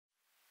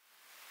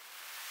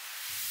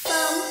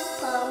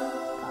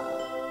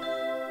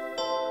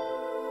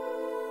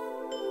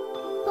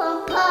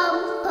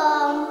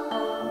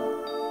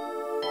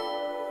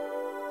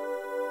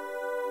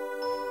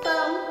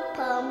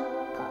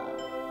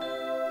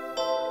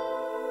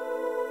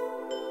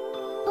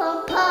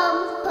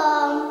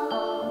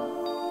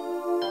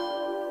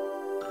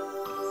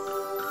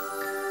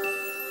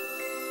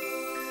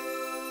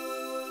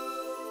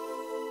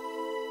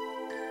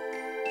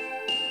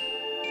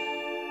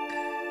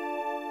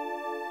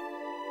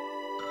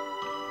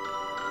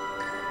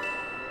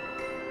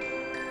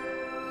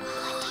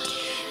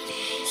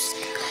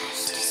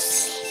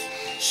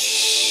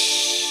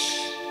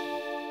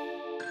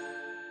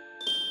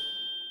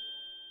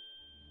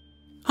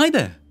Hi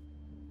there.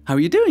 How are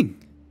you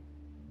doing?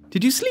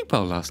 Did you sleep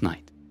well last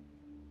night?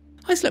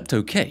 I slept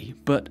okay,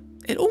 but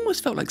it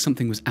almost felt like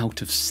something was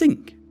out of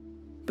sync.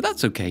 But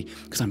that's okay,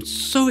 because I'm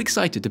so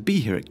excited to be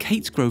here at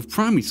Katesgrove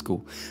Primary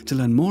School to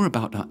learn more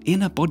about our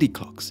inner body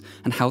clocks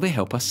and how they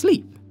help us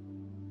sleep.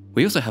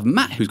 We also have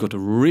Matt, who's got a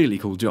really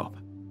cool job.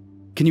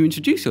 Can you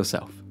introduce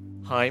yourself?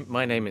 Hi,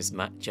 my name is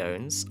Matt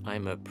Jones.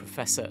 I'm a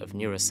professor of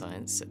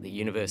neuroscience at the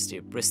University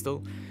of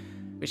Bristol,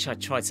 which I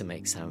try to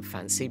make sound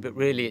fancy, but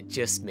really it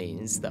just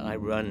means that I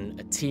run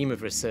a team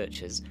of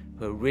researchers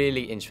who are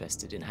really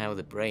interested in how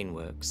the brain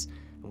works,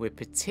 and we're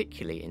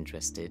particularly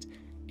interested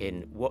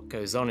in what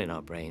goes on in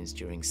our brains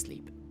during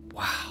sleep.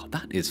 Wow,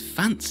 that is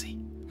fancy.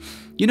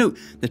 You know,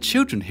 the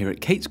children here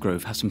at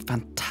Katesgrove have some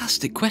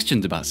fantastic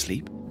questions about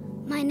sleep.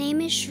 My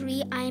name is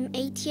Shri, I'm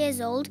 8 years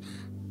old,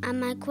 and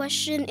my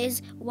question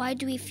is, why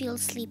do we feel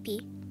sleepy?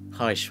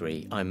 Hi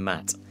Shri, I'm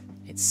Matt.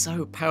 It's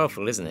so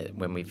powerful, isn't it,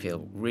 when we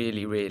feel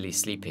really, really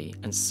sleepy,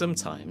 and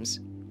sometimes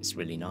it's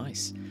really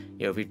nice.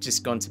 You know, we've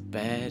just gone to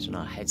bed and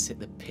our heads hit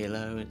the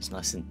pillow, and it's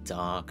nice and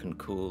dark and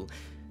cool.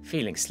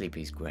 Feeling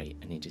sleepy is great,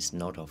 and you just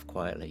nod off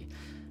quietly.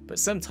 But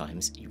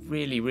sometimes you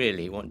really,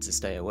 really want to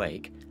stay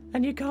awake,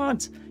 and you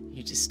can't.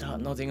 You just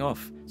start nodding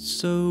off.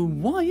 So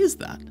why is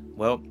that?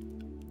 Well,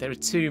 there are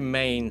two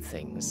main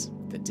things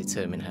that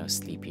determine how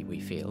sleepy we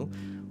feel.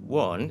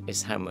 One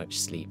is how much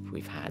sleep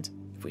we've had.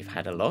 If we've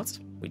had a lot,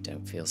 we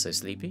don't feel so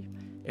sleepy.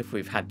 If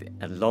we've had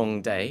a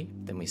long day,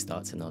 then we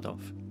start to nod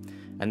off.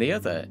 And the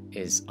other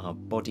is our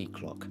body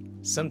clock,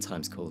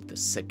 sometimes called the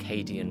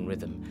circadian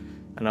rhythm.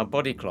 And our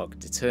body clock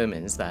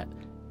determines that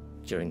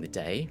during the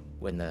day,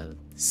 when the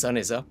sun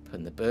is up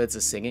and the birds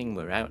are singing,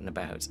 we're out and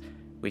about,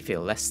 we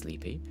feel less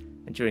sleepy.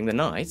 And during the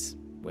night,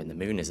 when the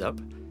moon is up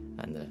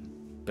and the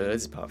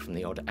birds, apart from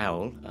the odd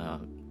owl,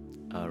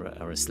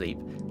 are asleep,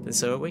 then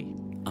so are we.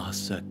 Our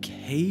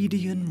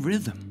circadian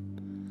rhythm.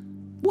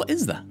 What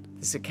is that?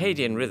 The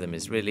circadian rhythm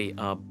is really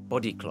our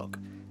body clock.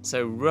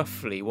 So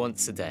roughly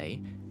once a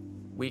day,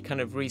 we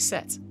kind of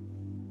reset.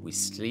 We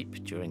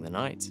sleep during the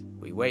night,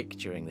 we wake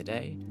during the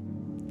day,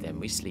 then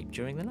we sleep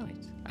during the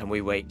night, and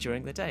we wake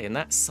during the day. And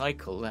that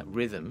cycle, that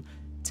rhythm,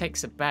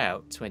 takes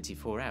about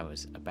 24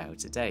 hours,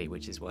 about a day,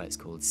 which is why it's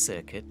called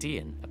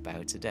circadian,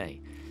 about a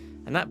day.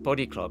 And that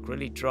body clock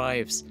really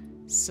drives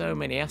so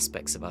many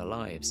aspects of our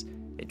lives.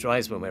 It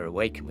drives when we're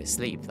awake and we're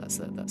asleep, that's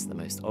the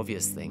most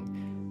obvious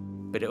thing.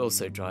 But it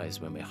also drives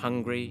when we're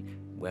hungry,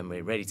 when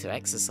we're ready to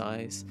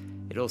exercise.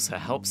 It also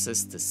helps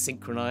us to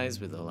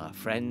synchronize with all our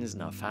friends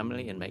and our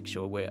family and make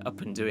sure we're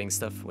up and doing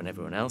stuff when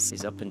everyone else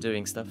is up and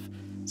doing stuff.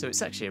 So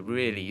it's actually a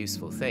really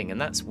useful thing, and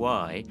that's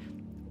why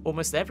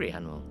almost every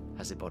animal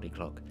has a body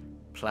clock.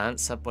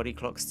 Plants have body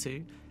clocks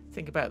too.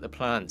 Think about the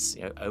plants,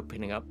 you know,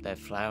 opening up their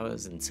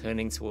flowers and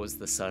turning towards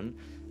the sun.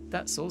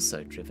 That's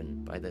also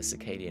driven by their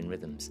circadian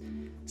rhythms.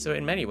 So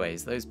in many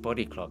ways, those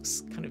body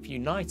clocks kind of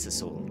unite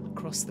us all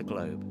across the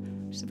globe,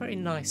 which is a very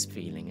nice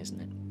feeling, isn't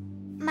it?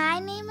 My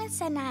name is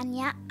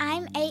Ananya.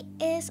 I'm 8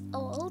 years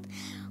old.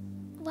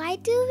 Why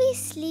do we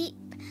sleep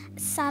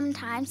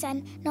sometimes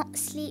and not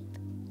sleep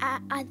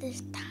at other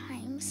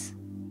times?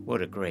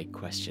 What a great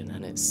question,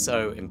 and it's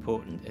so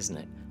important, isn't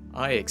it?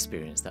 I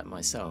experienced that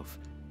myself.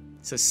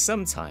 So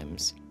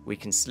sometimes we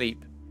can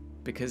sleep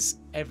because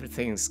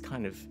everything's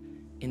kind of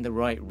in the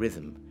right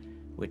rhythm.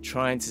 We're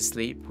trying to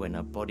sleep when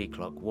our body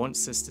clock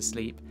wants us to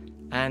sleep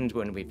and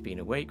when we've been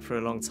awake for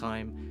a long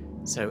time.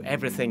 So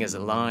everything is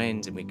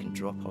aligned and we can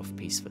drop off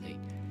peacefully.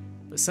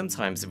 But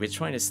sometimes if we're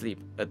trying to sleep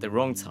at the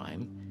wrong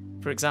time,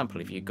 for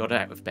example, if you got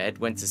out of bed,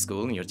 went to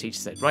school and your teacher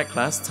said, "Right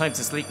class, time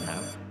to sleep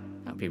now,"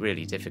 that would be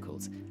really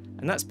difficult.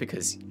 And that's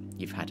because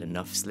you've had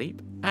enough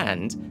sleep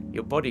and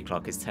your body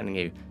clock is telling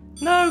you,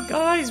 "No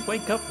guys,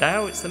 wake up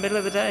now, it's the middle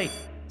of the day."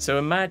 So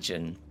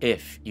imagine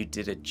if you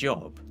did a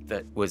job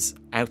that was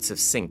out of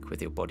sync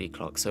with your body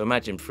clock. So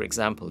imagine, for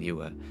example, you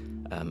were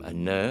a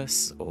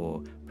nurse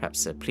or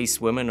perhaps a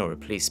policewoman or a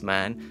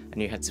policeman,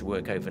 and you had to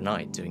work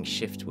overnight doing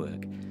shift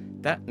work.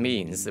 That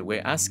means that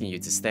we're asking you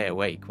to stay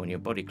awake when your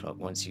body clock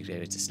wants you to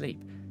go to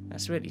sleep.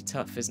 That's really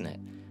tough, isn't it?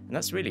 And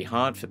that's really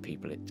hard for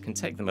people. It can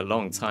take them a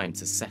long time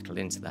to settle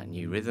into that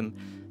new rhythm.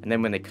 And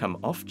then when they come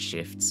off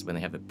shifts, when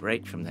they have a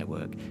break from their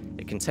work,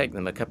 it can take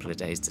them a couple of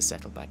days to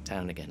settle back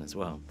down again as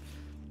well.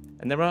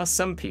 And there are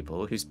some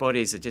people whose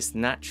bodies are just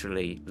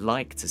naturally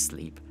like to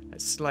sleep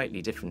at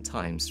slightly different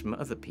times from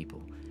other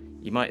people.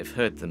 You might have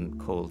heard them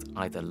called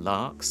either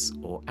larks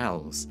or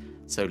owls.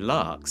 So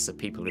larks are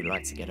people who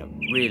like to get up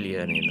really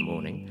early in the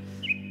morning.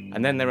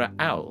 And then there are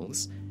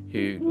owls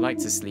who like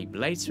to sleep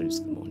later into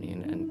the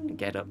morning and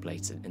get up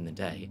later in the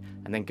day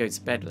and then go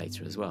to bed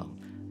later as well.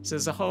 So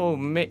there's a whole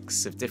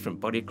mix of different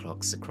body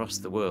clocks across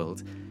the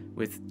world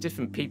with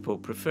different people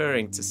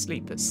preferring to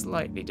sleep at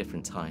slightly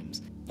different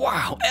times.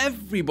 Wow,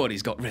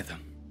 everybody's got rhythm.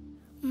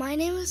 My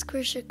name is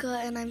Krishika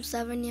and I'm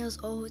 7 years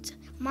old.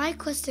 My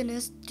question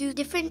is, do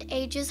different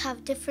ages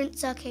have different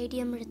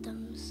circadian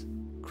rhythms?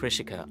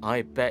 Krishika,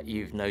 I bet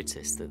you've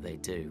noticed that they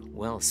do.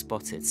 Well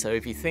spotted. So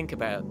if you think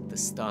about the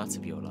start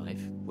of your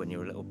life, when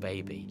you're a little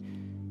baby,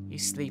 you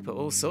sleep at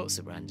all sorts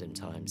of random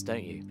times,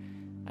 don't you?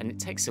 And it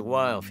takes a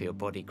while for your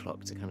body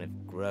clock to kind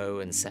of grow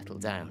and settle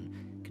down.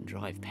 It can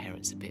drive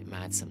parents a bit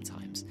mad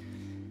sometimes.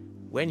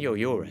 When you're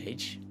your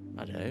age,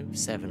 I don't know,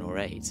 7 or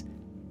 8,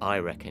 I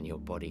reckon your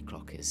body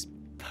clock is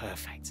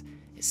perfect.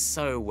 It's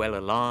so well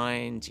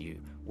aligned,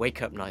 you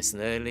wake up nice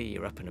and early,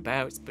 you're up and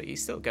about, but you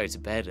still go to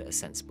bed at a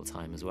sensible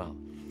time as well.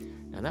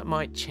 Now that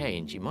might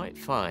change. You might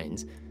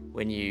find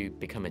when you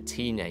become a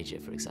teenager,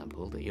 for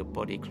example, that your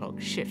body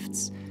clock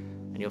shifts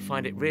and you'll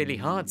find it really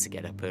hard to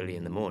get up early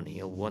in the morning.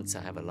 You'll want to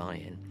have a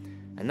lie-in.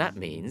 And that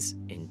means,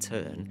 in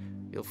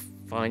turn, you'll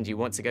find you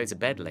want to go to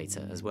bed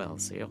later as well.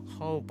 So your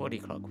whole body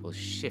clock will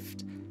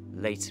shift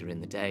later in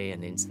the day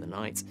and into the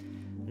night.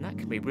 And that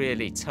can be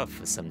really tough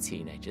for some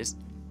teenagers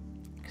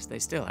because they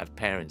still have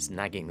parents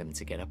nagging them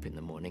to get up in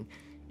the morning,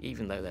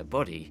 even though their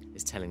body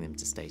is telling them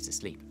to stay to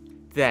sleep.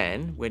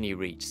 Then, when you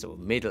reach sort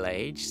of middle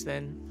age,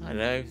 then, I don't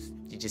know,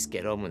 you just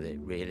get on with it,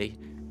 really.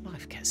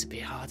 Life gets a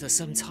bit harder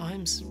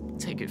sometimes,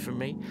 take it from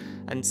me.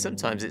 And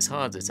sometimes it's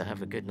harder to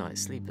have a good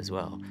night's sleep as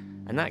well.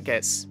 And that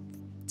gets,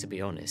 to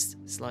be honest,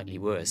 slightly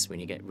worse when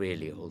you get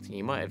really old. And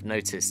you might have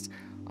noticed,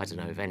 I don't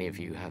know if any of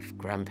you have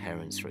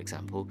grandparents, for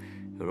example,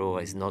 who are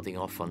always nodding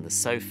off on the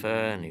sofa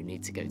and who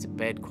need to go to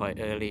bed quite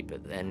early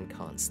but then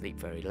can't sleep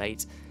very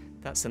late.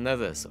 That's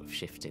another sort of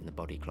shift in the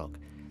body clock.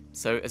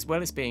 So as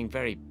well as being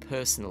very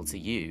personal to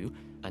you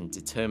and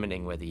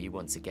determining whether you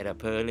want to get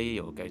up early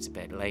or go to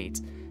bed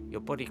late, your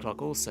body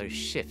clock also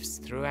shifts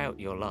throughout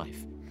your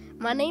life.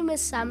 My name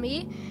is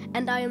Sammy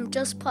and I am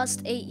just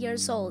past 8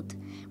 years old.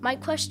 My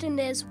question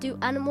is, do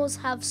animals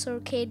have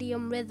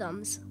circadian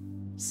rhythms?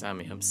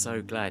 Sammy, I'm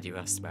so glad you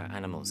asked about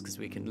animals because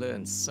we can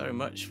learn so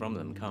much from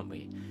them, can't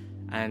we?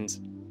 And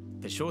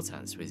the short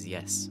answer is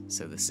yes.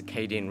 So the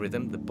circadian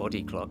rhythm, the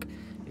body clock,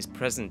 is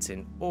present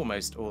in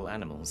almost all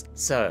animals.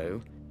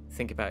 So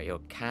think about your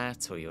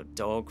cat or your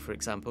dog, for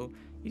example.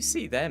 You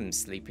see them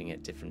sleeping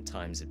at different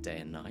times of day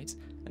and night.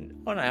 And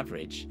on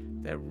average,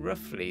 they're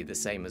roughly the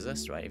same as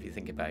us, right? If you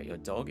think about your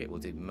dog, it will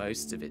do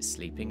most of its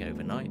sleeping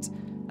overnight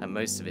and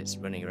most of its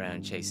running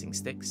around chasing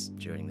sticks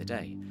during the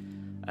day.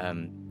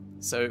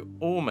 So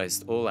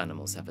almost all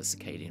animals have a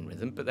circadian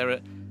rhythm, but there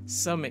are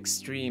some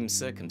extreme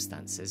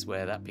circumstances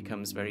where that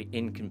becomes very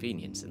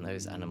inconvenient, and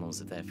those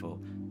animals are therefore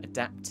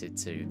adapted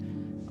to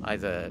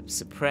either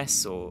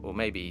suppress or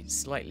maybe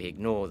slightly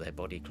ignore their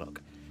body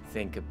clock.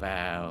 Think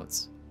about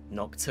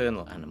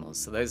nocturnal animals.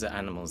 So those are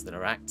animals that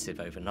are active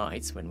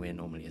overnight when we're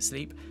normally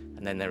asleep,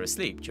 and then they're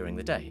asleep during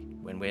the day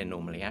when we're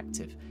normally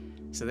active.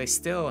 So they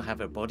still have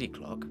a body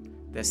clock.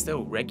 They're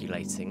still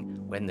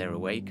regulating when they're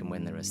awake and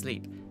when they're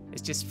asleep.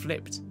 It's just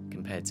flipped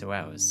compared to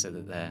ours, so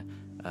that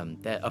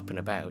they're up and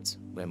about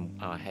when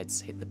our heads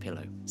hit the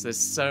pillow. So there's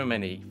so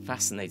many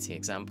fascinating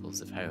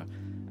examples of how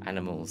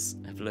animals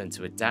have learned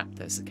to adapt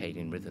their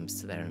circadian rhythms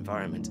to their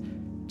environment,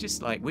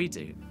 just like we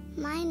do.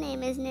 My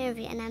name is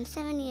Neuroscience and I'm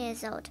 7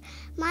 years old.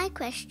 My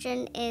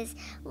question is,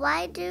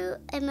 why do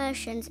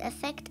emotions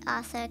affect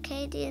our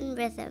circadian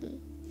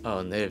rhythm?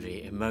 Oh,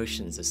 Nervy,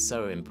 emotions are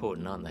so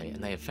important, aren't they?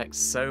 And they affect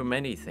so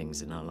many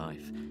things in our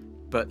life.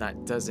 But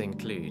that does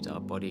include our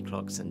body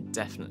clocks and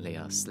definitely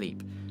our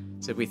sleep.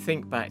 So if we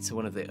think back to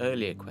one of the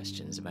earlier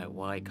questions about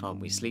why can't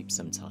we sleep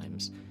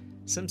sometimes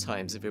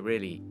if we're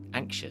really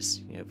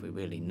anxious, if we're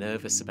really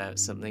nervous about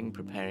something,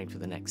 preparing for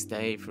the next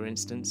day, for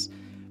instance,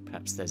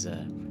 perhaps there's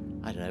a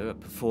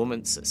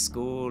performance at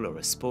school or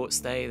a sports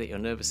day that you're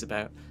nervous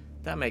about,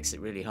 that makes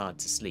it really hard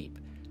to sleep.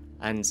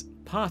 And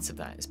part of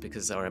that is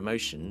because our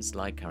emotions,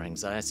 like our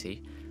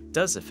anxiety,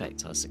 does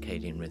affect our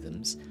circadian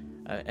rhythms.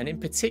 And in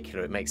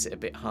particular, it makes it a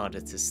bit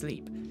harder to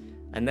sleep.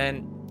 And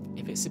then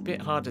if it's a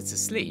bit harder to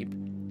sleep,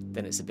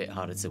 then it's a bit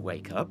harder to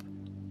wake up.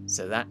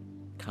 So that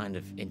kind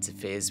of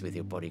interferes with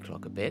your body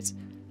clock a bit.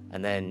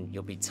 And then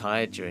you'll be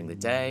tired during the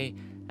day,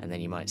 and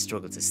then you might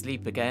struggle to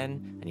sleep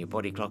again, and your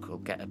body clock will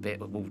get a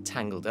bit all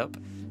tangled up.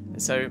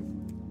 And so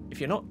if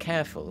you're not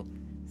careful,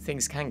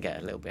 things can get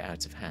a little bit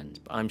out of hand.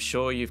 But I'm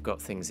sure you've got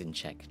things in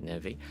check,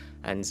 Nervy.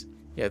 And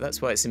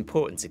that's why it's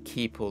important to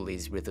keep all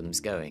these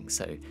rhythms going.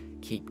 So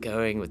keep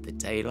going with the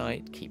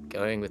daylight, keep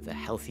going with the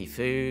healthy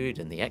food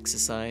and the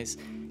exercise,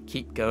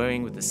 keep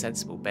going with the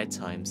sensible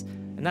bedtimes,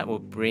 and that will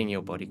bring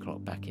your body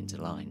clock back into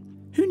line.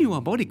 Who knew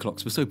our body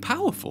clocks were so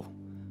powerful?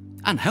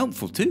 And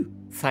helpful too.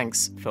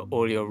 Thanks for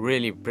all your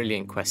really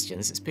brilliant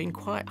questions. It's been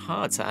quite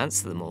hard to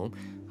answer them all.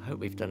 I hope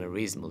we've done a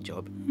reasonable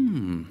job.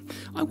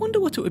 I wonder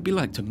what it would be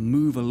like to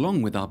move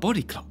along with our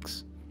body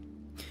clocks.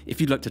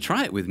 If you'd like to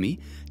try it with me,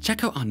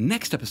 check out our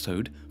next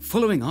episode,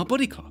 Following Our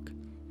Body Clock.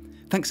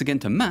 Thanks again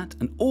to Matt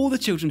and all the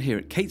children here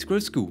at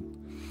Katesgrove School.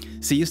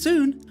 See you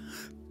soon.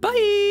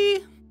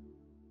 Bye!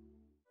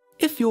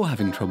 If you're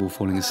having trouble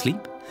falling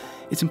asleep,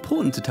 it's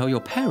important to tell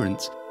your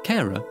parents,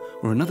 carer,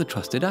 or another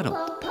trusted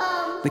adult.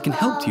 They can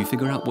help you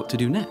figure out what to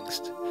do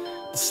next.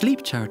 The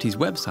Sleep Charity's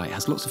website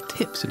has lots of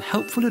tips and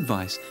helpful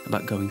advice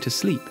about going to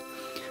sleep.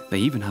 They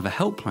even have a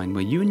helpline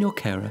where you and your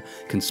carer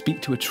can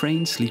speak to a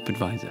trained sleep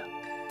advisor.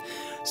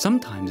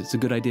 Sometimes it's a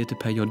good idea to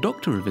pay your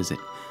doctor a visit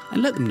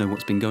and let them know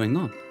what's been going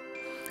on.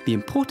 The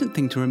important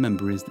thing to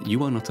remember is that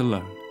you are not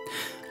alone.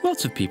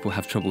 Lots of people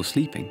have trouble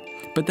sleeping,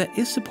 But there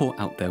is support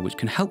out there which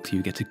can help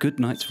you get a good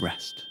night's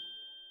rest.